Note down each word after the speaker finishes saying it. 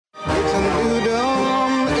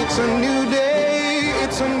It's a new day,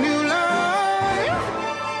 it's a new life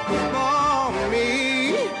for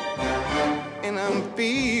me, and I'm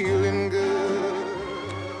feeling good.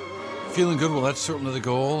 Feeling good? Well, that's certainly the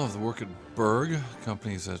goal of the work at Berg,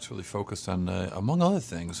 companies that's really focused on, among other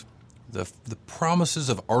things, the promises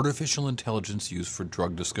of artificial intelligence used for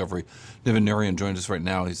drug discovery. R Narain joins us right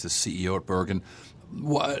now. He's the CEO at Berg. And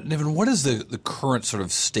Niven, what is the current sort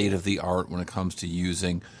of state of the art when it comes to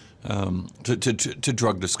using to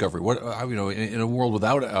drug discovery? What in a world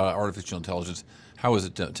without artificial intelligence, how is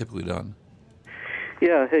it typically done?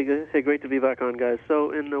 Yeah, hey, great to be back on, guys.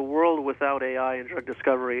 So in the world without AI and drug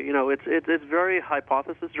discovery, it's very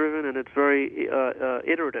hypothesis-driven and it's very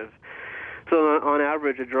iterative. So on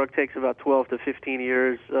average, a drug takes about 12 to 15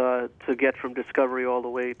 years to get from discovery all the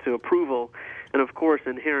way to approval. And of course,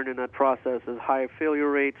 inherent in that process is high failure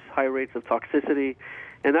rates, high rates of toxicity,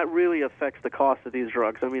 and that really affects the cost of these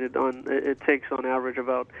drugs. I mean, it takes on average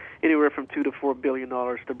about anywhere from $2 to $4 billion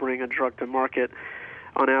to bring a drug to market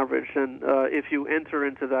on average. And if you enter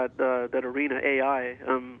into that arena, AI,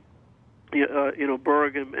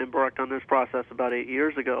 Berg embarked on this process about 8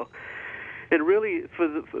 years ago. And really,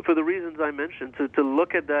 for the reasons I mentioned, to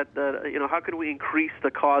look at that, how can we increase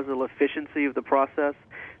the causal efficiency of the process?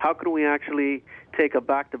 How can we actually take a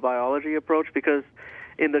back-to-biology approach? Because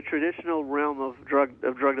in the traditional realm of drug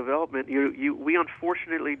development, we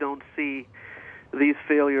unfortunately don't see these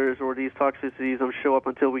failures or these toxicities show up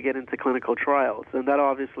until we get into clinical trials, and that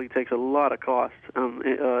obviously takes a lot of cost,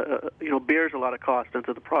 bears a lot of cost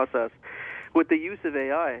into the process. With the use of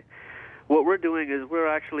AI, what we're doing is we're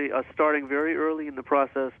actually starting very early in the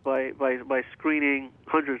process by screening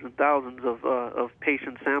hundreds and thousands of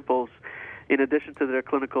patient samples in addition to their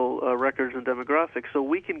clinical records and demographics, so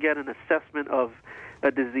we can get an assessment of a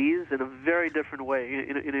disease in a very different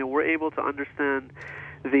way. We're able to understand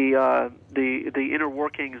the inner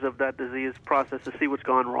workings of that disease process to see what's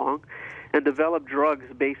gone wrong, and develop drugs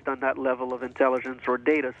based on that level of intelligence or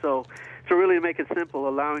data. So really, to make it simple,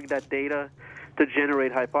 allowing that data to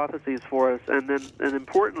generate hypotheses for us, and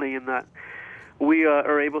importantly in that, we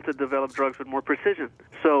are able to develop drugs with more precision.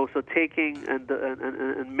 So taking and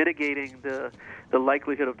mitigating the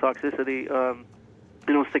likelihood of toxicity,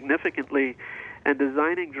 significantly, and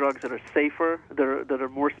designing drugs that are safer, that are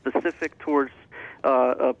more specific towards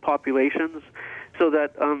populations, so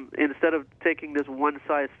that instead of taking this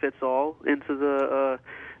one-size-fits-all into the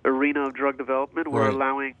arena of drug development, we're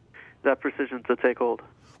allowing that precision to take hold.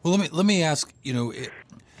 Well, let me ask.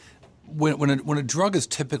 When a drug is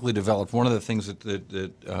typically developed, one of the things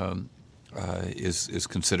that is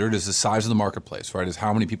considered is the size of the marketplace. Right? Is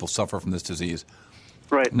how many people suffer from this disease.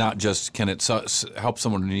 Right. Not just can it help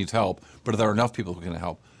someone who needs help, but are there enough people who can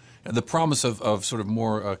help? And the promise of sort of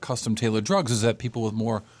more custom-tailored drugs is that people with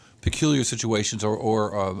more peculiar situations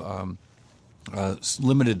or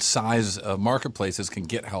limited size marketplaces can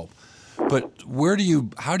get help. But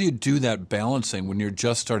how do you do that balancing when you're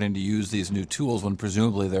just starting to use these new tools when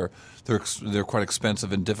presumably they're quite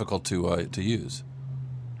expensive and difficult to use?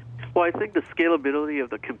 Well, I think the scalability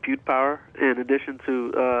of the compute power, in addition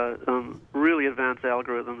to really advanced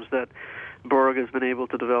algorithms that Berg has been able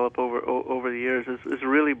to develop over the years,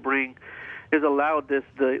 is allowed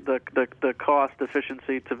the cost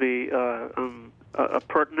efficiency to be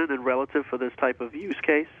pertinent and relative for this type of use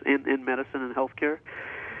case in medicine and healthcare.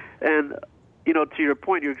 And to your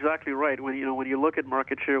point, you're exactly right. When you look at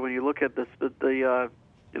market share, when you look at the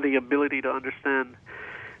ability to understand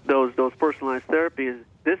those personalized therapies,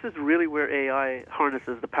 this is really where AI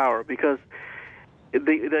harnesses the power, because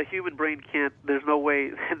the human brain can't. There's no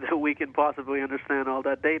way that we can possibly understand all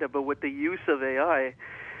that data. But with the use of AI,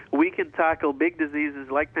 we can tackle big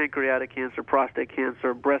diseases like pancreatic cancer, prostate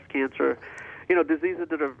cancer, breast cancer, diseases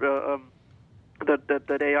that are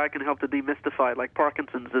that AI can help to demystify, like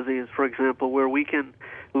Parkinson's disease, for example, where we can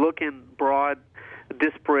look in broad,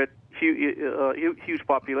 disparate, huge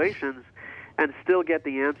populations and still get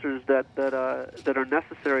the answers that are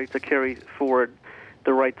necessary to carry forward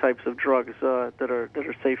the right types of drugs that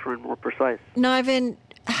are safer and more precise. Niven,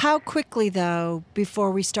 how quickly, though,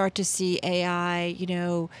 before we start to see AI,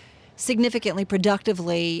 significantly,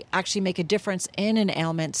 productively actually make a difference in an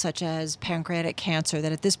ailment such as pancreatic cancer,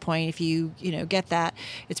 that at this point, if you get that,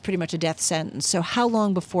 it's pretty much a death sentence. So how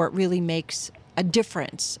long before it really makes a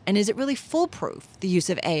difference? And is it really foolproof, the use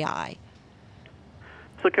of AI?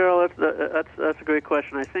 So, Carol, that's a great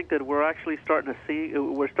question. I think that we're actually starting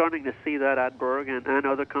to see that at Berg and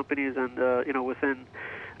other companies, and within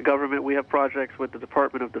government, we have projects with the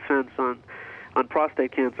Department of Defense on on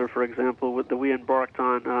prostate cancer, for example, that we embarked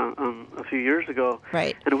on a few years ago.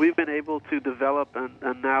 Right. And we've been able to develop,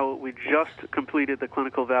 and now we just completed the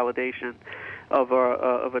clinical validation of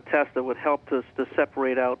a test that would help us to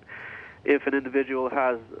separate out if an individual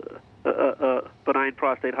has a benign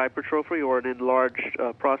prostate hypertrophy or an enlarged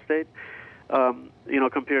prostate,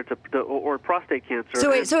 compared to or prostate cancer.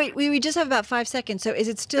 So wait, we just have about 5 seconds. So is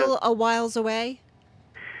it still a whiles away?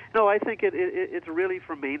 No, I think it's really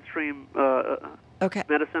for mainstream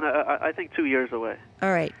medicine. I think 2 years away.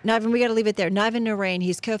 All right. Niven, we got to leave it there. Niven Narain,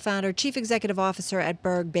 he's co-founder, chief executive officer at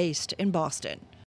Berg, based in Boston.